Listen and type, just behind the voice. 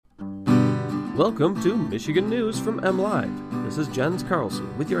Welcome to Michigan News from MLive. This is Jens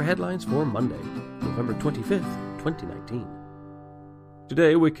Carlson with your headlines for Monday, November 25th, 2019.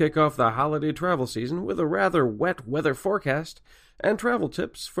 Today we kick off the holiday travel season with a rather wet weather forecast and travel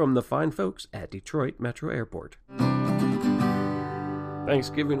tips from the fine folks at Detroit Metro Airport.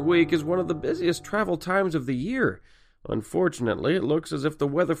 Thanksgiving week is one of the busiest travel times of the year. Unfortunately, it looks as if the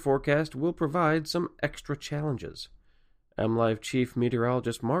weather forecast will provide some extra challenges. MLive Chief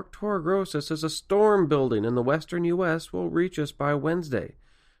Meteorologist Mark Torregrossa says a storm building in the western U.S. will reach us by Wednesday.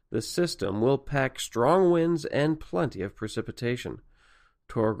 The system will pack strong winds and plenty of precipitation.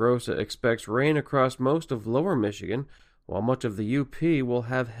 Torregrossa expects rain across most of lower Michigan, while much of the UP will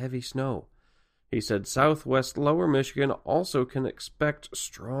have heavy snow. He said southwest lower Michigan also can expect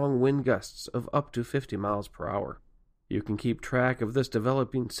strong wind gusts of up to 50 miles per hour. You can keep track of this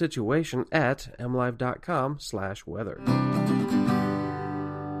developing situation at mlive.com/weather.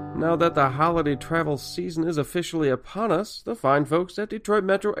 Now that the holiday travel season is officially upon us, the fine folks at Detroit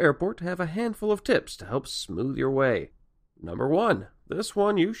Metro Airport have a handful of tips to help smooth your way. Number 1. This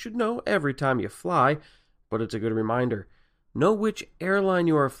one you should know every time you fly, but it's a good reminder. Know which airline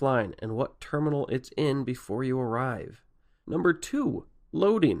you are flying and what terminal it's in before you arrive. Number 2.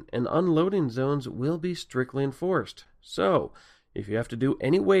 Loading and unloading zones will be strictly enforced. So, if you have to do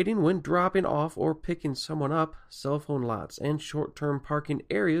any waiting when dropping off or picking someone up, cell phone lots and short-term parking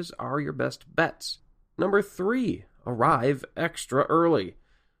areas are your best bets. Number 3. Arrive extra early.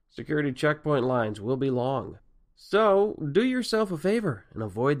 Security checkpoint lines will be long. So, do yourself a favor and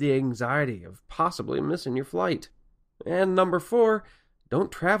avoid the anxiety of possibly missing your flight. And number 4.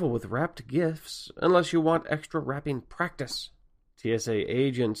 Don't travel with wrapped gifts unless you want extra wrapping practice. TSA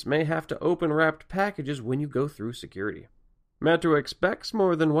agents may have to open wrapped packages when you go through security. Metro expects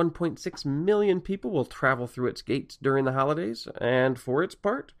more than 1.6 million people will travel through its gates during the holidays, and for its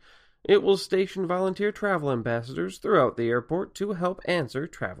part, it will station volunteer travel ambassadors throughout the airport to help answer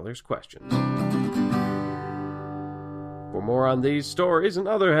travelers' questions. For more on these stories and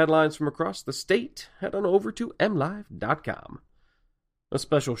other headlines from across the state, head on over to mlive.com. A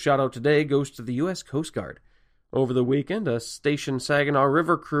special shout-out today goes to the U.S. Coast Guard. Over the weekend, a Station Saginaw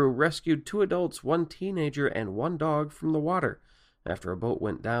River crew rescued 2 adults, 1 teenager, and 1 dog from the water after a boat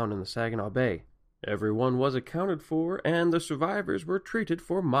went down in the Saginaw Bay. Everyone was accounted for, and the survivors were treated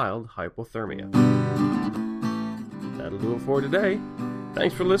for mild hypothermia. That'll do it for today.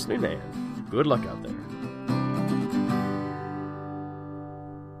 Thanks for listening, and good luck out there.